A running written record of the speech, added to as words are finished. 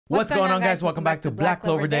What's going on, guys? Welcome back to Black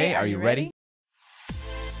Clover Day. Are you ready?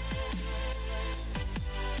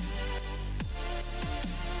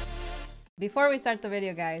 Before we start the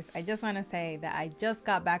video, guys, I just want to say that I just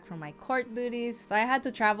got back from my court duties. So I had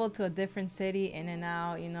to travel to a different city, in and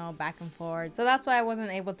out, you know, back and forth. So that's why I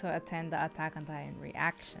wasn't able to attend the Attack on Titan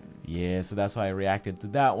reaction. Yeah, so that's why I reacted to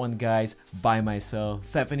that one, guys, by myself.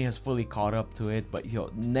 Stephanie has fully caught up to it. But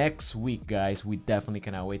yo, next week, guys, we definitely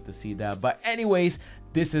cannot wait to see that. But anyways,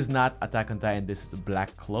 this is not Attack on Titan. This is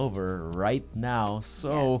Black Clover right now.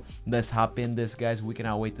 So yes, let's hop in this, guys. We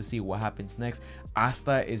cannot wait to see what happens next.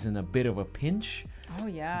 Asta is in a bit of a pinch. Oh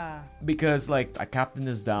yeah, because like a captain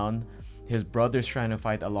is down, his brother's trying to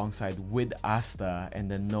fight alongside with Asta,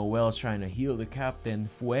 and then Noel's trying to heal the captain,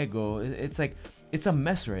 Fuego. It's like, it's a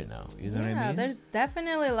mess right now, you know what I mean? Yeah, there's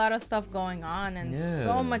definitely a lot of stuff going on, and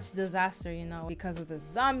so much disaster, you know, because of this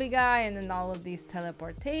zombie guy and then all of these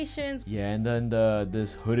teleportations. Yeah, and then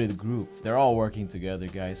this hooded group, they're all working together,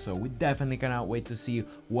 guys. So we definitely cannot wait to see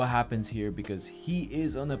what happens here, because he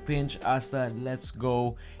is on a pinch. Asta, let's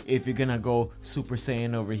go. If you're gonna go Super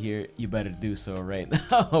Saiyan over here, you better do so right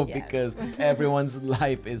now. Yes. Because everyone's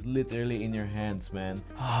life is literally in your hands, man.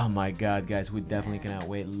 Oh my god, guys, we definitely cannot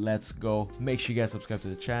wait. Let's go. Make sure you guys subscribe to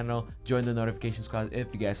the channel, join the notification squad if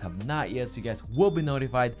you guys have not yet, so you guys will be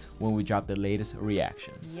notified when we drop the latest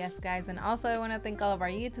reactions. Yes, guys, and also I want to thank all of our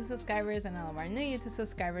YouTube subscribers and all of our new YouTube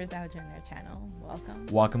subscribers that have joined our channel.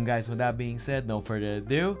 Welcome, guys. With that being said, no further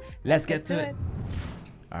ado, let's get to it.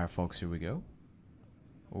 All right, folks, here we go.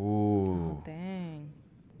 Ooh. Oh, dang.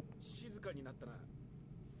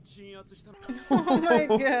 Oh my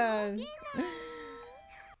god.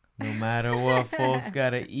 No matter what, folks,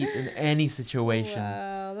 gotta eat in any situation.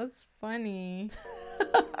 Wow, that's funny.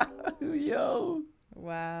 Yo.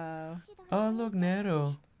 Wow. Oh, look,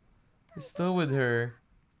 Nero. He's still with her.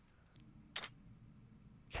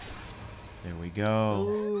 There we go.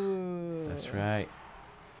 Ooh. That's right.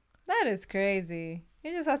 That is crazy.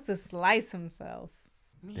 He just has to slice himself.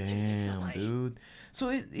 Damn, dude.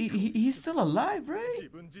 So he's still alive, right?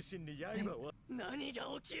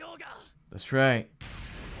 That's right.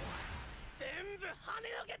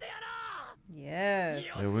 Yes.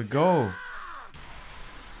 There we go.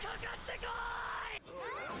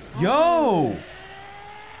 Yo!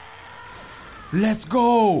 Let's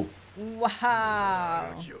go!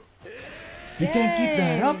 Wow. He can't keep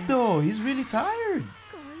that up though. He's really tired.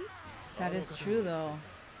 That is true though.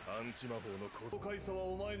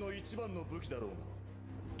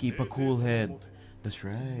 Keep a cool head. That's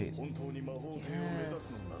right.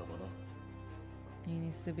 Yes. He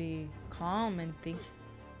needs to be calm and think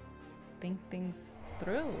things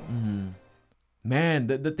through. Man,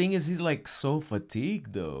 the thing is, he's like so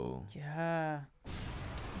fatigued though. Yeah.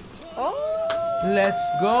 Oh! Let's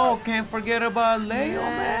go. Can't forget about Leo,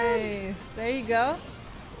 man. There you go.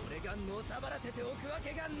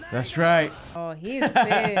 That's right. Oh, he's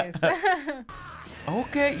pissed.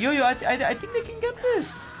 Okay. Yo, I think they can get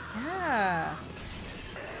this. Yeah.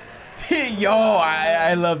 Yo,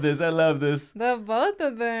 I love this. I love this. The both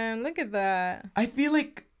of them. Look at that. I feel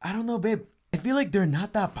like, I don't know, babe. I feel like they're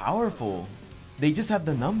not that powerful. They just have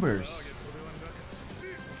the numbers.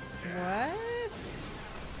 What?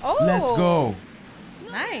 Oh. Let's go.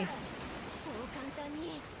 Nice.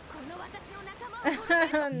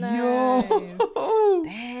 Nice. Yo.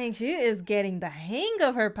 Dang, she is getting the hang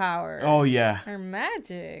of her powers. Oh, yeah. Her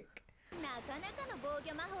magic.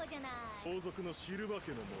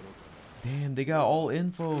 Damn, they got all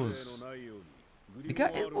infos. They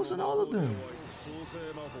got infos on all of them.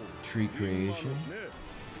 Tree creation.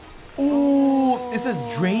 Oh, this is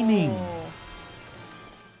draining.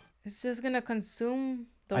 It's just gonna consume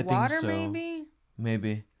the I water, think so. maybe?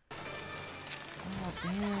 Maybe. Oh,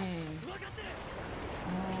 dang.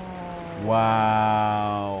 Oh.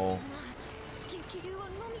 Wow.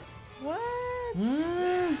 What?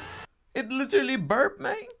 It literally burped,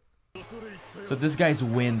 man. So this guy's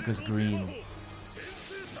win because green.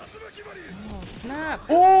 Oh, snap.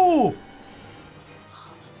 Oh!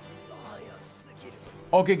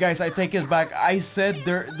 Okay, guys, I take it back. I said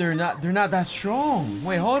they're not that strong.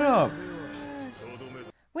 Wait, hold up.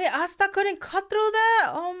 Wait, Asta couldn't cut through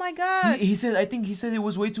that? Oh my gosh. He said, I think he said it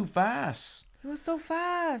was way too fast. It was so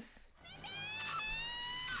fast.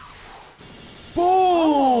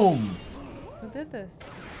 Boom! Who did this?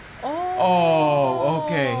 Oh,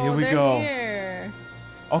 okay, here we go. Here.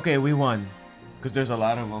 Okay, we won. Because there's a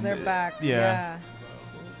lot of them. They're back. Yeah.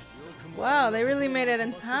 Wow, they really made it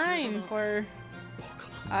in time for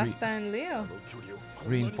Asta and Leo.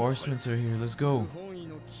 Reinforcements are here. Let's go.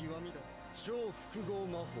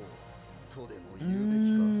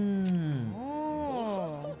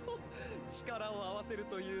 Oh.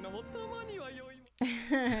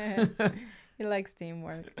 He likes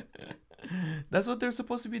teamwork. That's what they're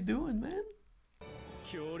supposed to be doing, man.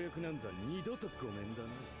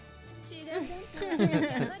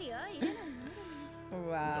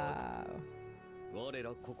 Wow. 我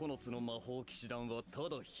ら9つの魔法騎士団はた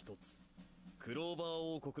だ一つ。クローバー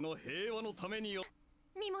王国の平和のためによ。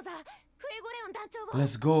ミモザ、フエゴレオン団長は。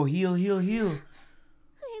 Let's go, heal, heal, heal. フ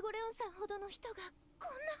エゴレオンさんほどの人がこ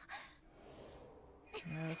ん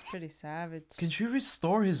な。 Yeah, that's pretty savage. Can she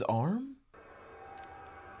restore his arm?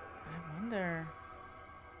 I wonder.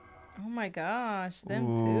 Oh my gosh, them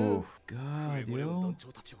Ooh, too. God, yo.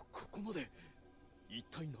 たちはここまで。一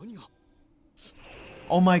体何が。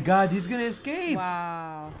 Oh my God, he's gonna escape.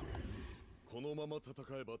 Wow. このまま戦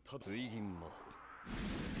えばた水銀魔法。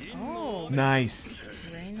 Oh, Nice.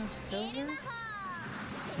 Rain of Silver?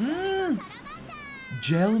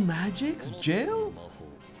 Gel magic? Gel?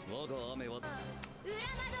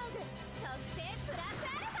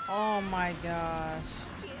 Oh my gosh.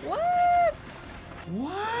 What?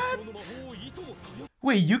 What?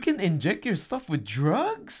 Wait, you can inject your stuff with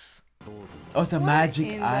drugs? Oh, it's a magic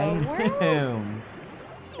in the item.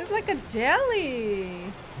 It's like a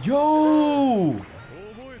jelly. Yo!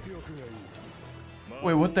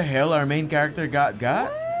 Wait, what the hell? Our main character got?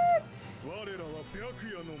 What?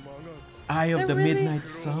 Eye of They're the really- Midnight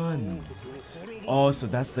Sun. Oh, so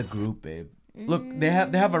that's the group, babe. Look, they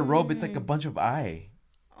have a robe. It's like a bunch of eye.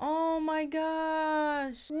 Oh my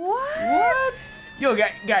gosh. What? What? Yo,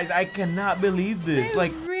 guys, I cannot believe this. They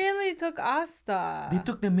Like, really took Asta. they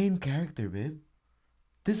took the main character, babe.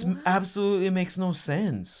 This absolutely makes no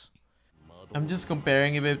sense. I'm just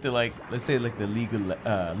comparing it, babe, to like, let's say like the League of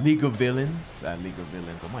Villains. League of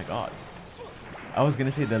Villains. Oh my God. I was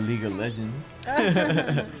gonna say the League of Legends.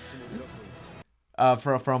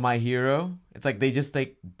 From My Hero. It's like they just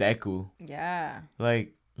take Deku. Yeah.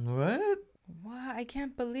 Like, what? Wow, I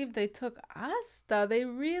can't believe they took Asta. They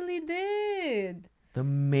really did. The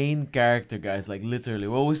main character, guys, like literally.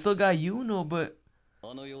 Well, we still got Yuno, but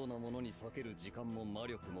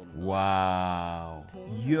wow.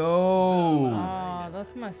 Yo. Oh,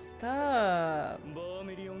 that's messed up.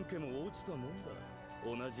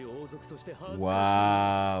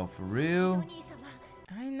 Wow, for real?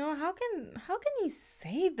 I know. How can he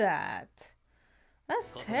say that?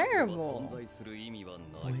 That's terrible. Wait,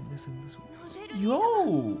 listen, this one.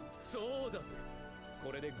 Yo.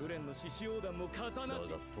 これでグレンの獅子王団も勝たなし。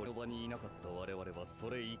だがその場にいなかった我々はそ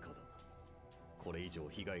れ以下だ。これ以上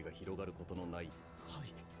被害が広がることのない。は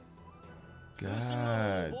い。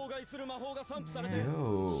 God. Yo.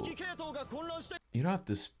 You don't have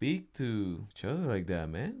to speak to each other like that,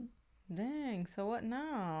 man. Dang, so what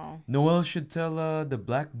now? Noel should tell the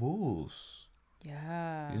Black Bulls.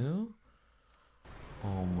 Yeah. You know?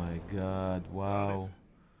 Oh my God, wow.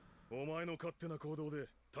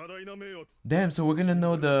 Damn, so we're gonna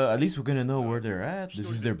know at least we're gonna know where they're at. This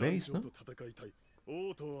is their base, no?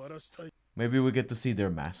 Maybe we get to see their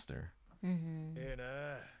master. Mm-hmm.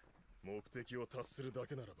 目的を達するだ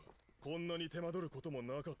けならばこんなに手間取ることも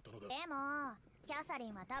なかったのだ。でもキャサリ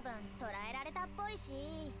ンは多分捕らえられたっぽいし。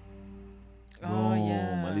Oh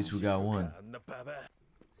yeah. At least we got one.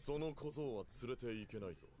 その小僧は連れて行けな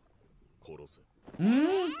いぞ。殺せ。Hmm?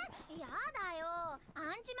 やだよ。ア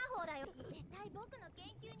ンチ魔法だよ。絶対僕の研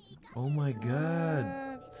究に行か。 Oh my God.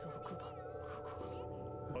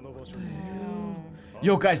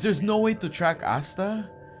 Yo, guys, there's no way to track Asta,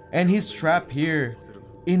 and he's trapped here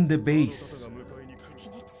in the base.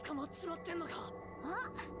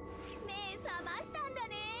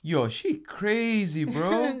 Yo, she crazy,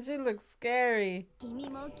 bro. She looks scary.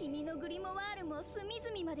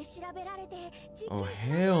 Oh,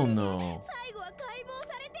 hell no.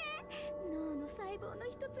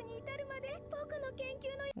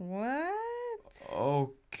 What?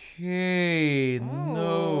 Okay,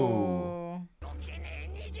 no.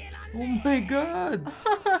 Oh my God.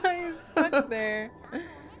 He's stuck there.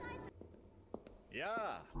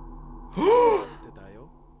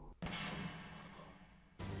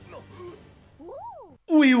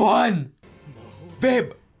 We won!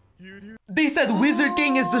 Babe! They said Wizard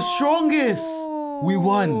King is the strongest! We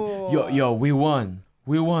won! Yo, we won.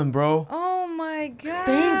 We won, bro. Oh my God.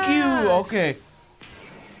 Thank you! Okay.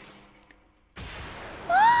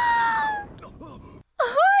 Oh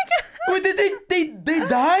my God. Wait, they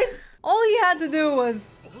died? All he had to do was...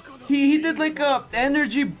 He did like a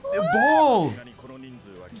energy ball.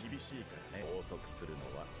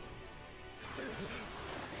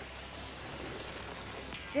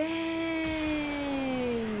 Dang.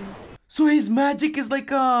 So his magic is like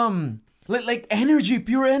energy,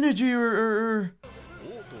 pure energy, or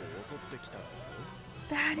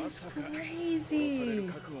That is crazy.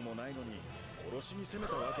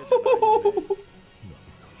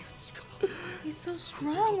 He's so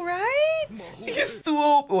strong, right? He's too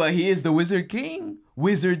open. Well, he is the Wizard King.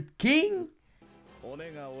 Wizard King. Look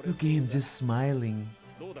at him just smiling,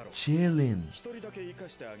 chilling.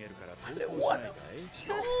 What?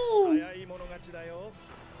 No.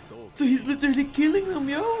 So he's literally killing them,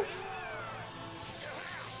 yo.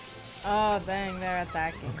 Oh, dang, they're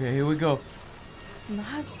attacking. Okay, here we go.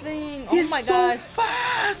 Nothing. He's oh my so gosh.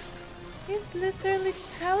 fast. He's literally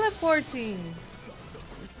teleporting.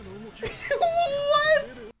 What?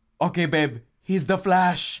 Okay, babe. He's the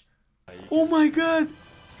Flash. Oh my god.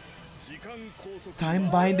 Time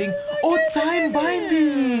binding. Oh, time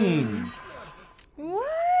binding. What?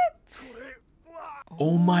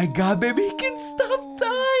 Oh my god, baby. He can stop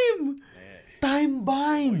time. Time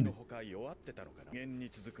bind.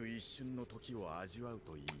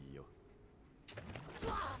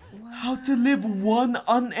 How to live one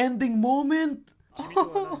unending moment.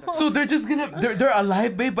 So they're just gonna they're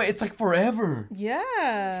alive, babe, but it's like forever.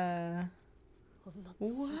 Yeah.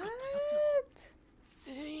 What?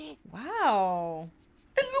 Wow.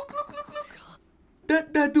 And look.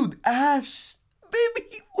 That dude, Ash.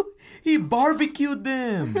 Baby, he barbecued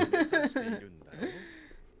them.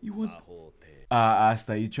 You want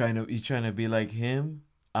Asta, you trying to be like him?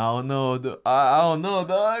 I don't know, dog.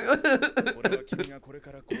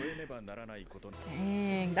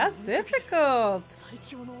 Dang, that's difficult.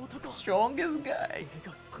 Strongest guy.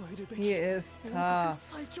 He is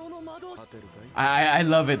tough. I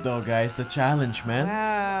love it though, guys. The challenge, man.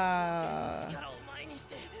 Wow.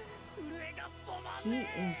 He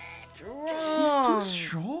is strong. He's too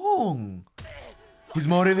strong. He's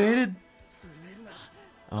motivated.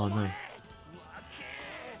 Oh no.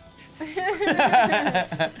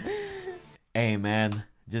 Hey man,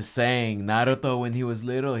 just saying, Naruto when he was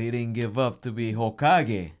little, he didn't give up to be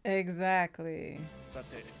Hokage. Exactly.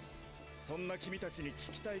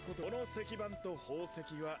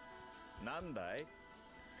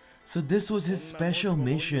 So this was his special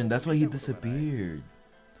mission, that's why he disappeared.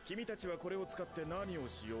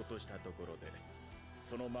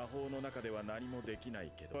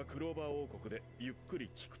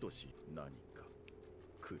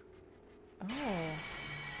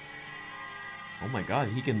 Oh my god,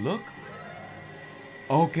 he can look?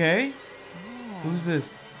 Okay. Who's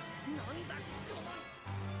this?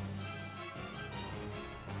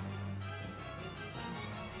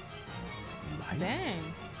 Light? Dang.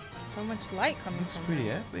 So much light coming Looks from pretty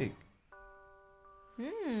him. epic.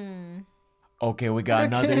 Hmm. Okay, we got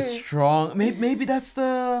another strong. Maybe that's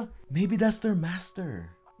their master.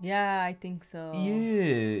 Yeah, I think so.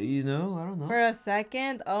 Yeah, you know, I don't know. For a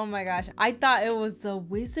second, oh my gosh, I thought it was the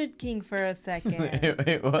Wizard King for a second.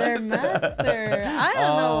 Wait, what? Their master. I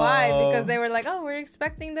don't know why, because they were like, "Oh, we're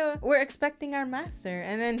expecting our master,"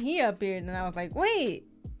 and then he appeared, and I was like, "Wait,"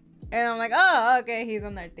 and I'm like, "Oh, okay, he's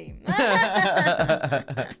on our team."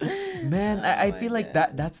 Man, I feel like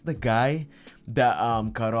that's the guy that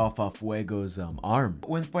cut off Fuego's arm.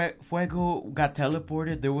 When Fuego got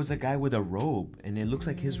teleported, there was a guy with a robe, and it looks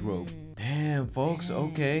like his robe. Damn, folks. Dang.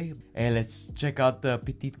 Okay. Hey, let's check out the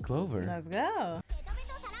Petite Clover. Let's go.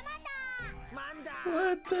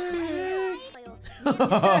 What the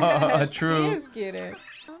heck? True. He is cuter.